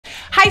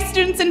Hi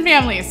students and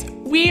families,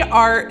 we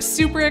are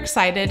super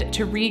excited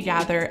to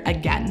regather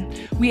again.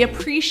 We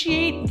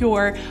appreciate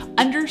your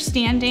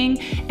understanding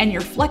and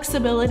your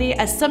flexibility,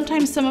 as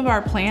sometimes some of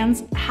our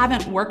plans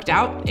haven't worked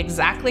out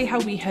exactly how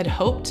we had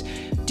hoped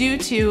due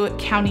to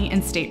county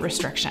and state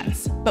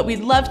restrictions. But we'd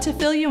love to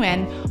fill you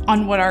in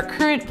on what our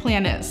current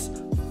plan is,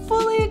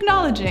 fully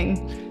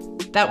acknowledging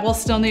that we'll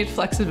still need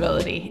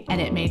flexibility and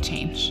it may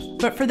change.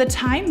 But for the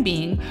time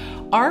being,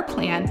 our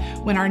plan,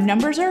 when our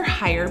numbers are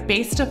higher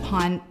based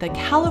upon the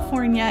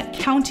California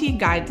county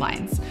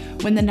guidelines,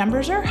 when the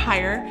numbers are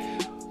higher,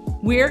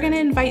 we're gonna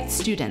invite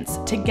students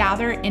to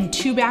gather in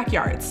 2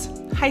 backyards.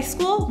 High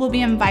school will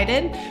be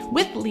invited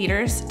with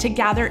leaders to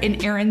gather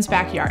in Aaron's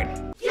backyard.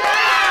 Yeah!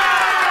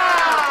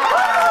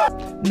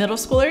 Middle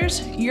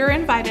schoolers, you're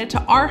invited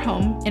to our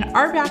home in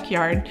our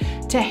backyard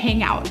to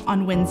hang out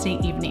on Wednesday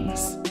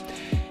evenings.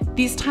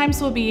 These times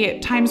will be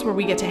times where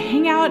we get to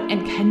hang out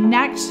and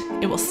connect.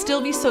 It will still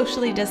be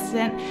socially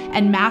distant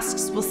and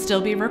masks will still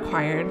be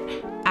required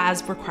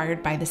as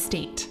required by the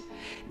state.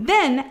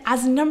 Then,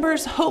 as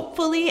numbers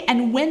hopefully,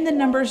 and when the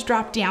numbers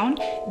drop down,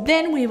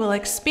 then we will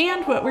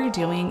expand what we're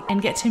doing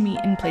and get to meet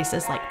in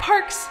places like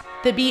parks,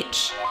 the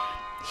beach,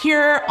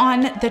 here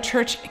on the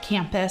church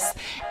campus,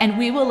 and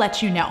we will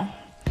let you know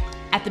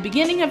at the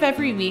beginning of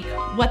every week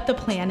what the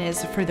plan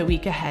is for the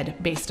week ahead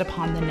based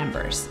upon the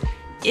numbers.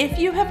 If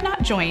you have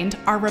not joined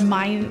our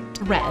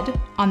Remind Red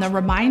on the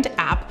Remind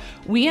app,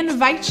 we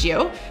invite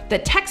you. The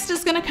text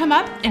is gonna come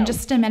up in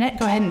just a minute.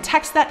 Go ahead and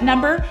text that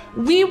number.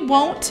 We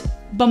won't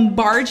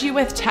bombard you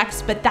with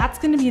text, but that's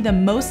gonna be the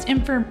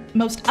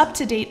most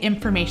up-to-date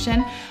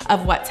information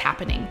of what's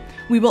happening.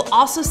 We will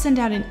also send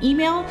out an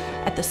email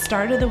at the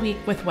start of the week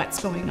with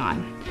what's going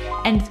on.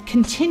 And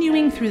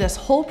continuing through this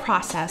whole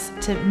process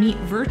to meet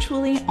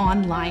virtually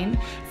online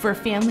for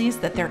families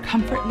that their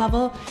comfort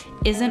level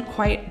isn't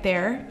quite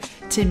there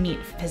to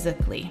meet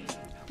physically.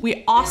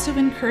 We also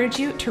encourage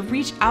you to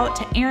reach out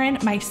to Aaron,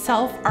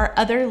 myself, our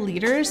other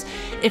leaders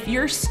if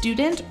you're a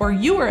student or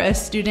you are a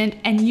student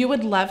and you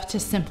would love to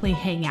simply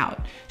hang out.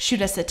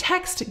 Shoot us a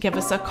text, give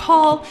us a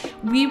call.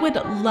 We would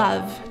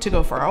love to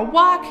go for a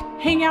walk,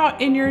 hang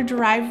out in your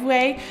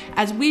driveway.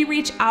 As we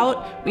reach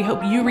out, we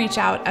hope you reach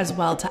out as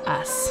well to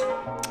us.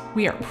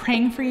 We are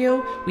praying for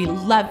you, we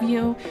love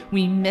you,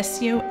 we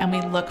miss you, and we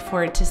look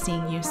forward to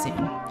seeing you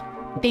soon.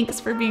 Thanks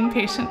for being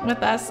patient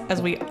with us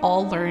as we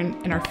all learn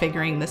and are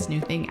figuring this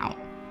new thing out.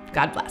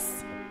 God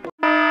bless.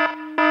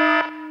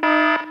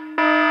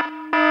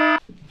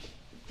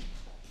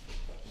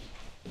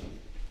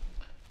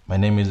 My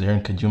name is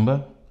Aaron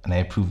Kajumba, and I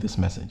approve this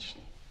message.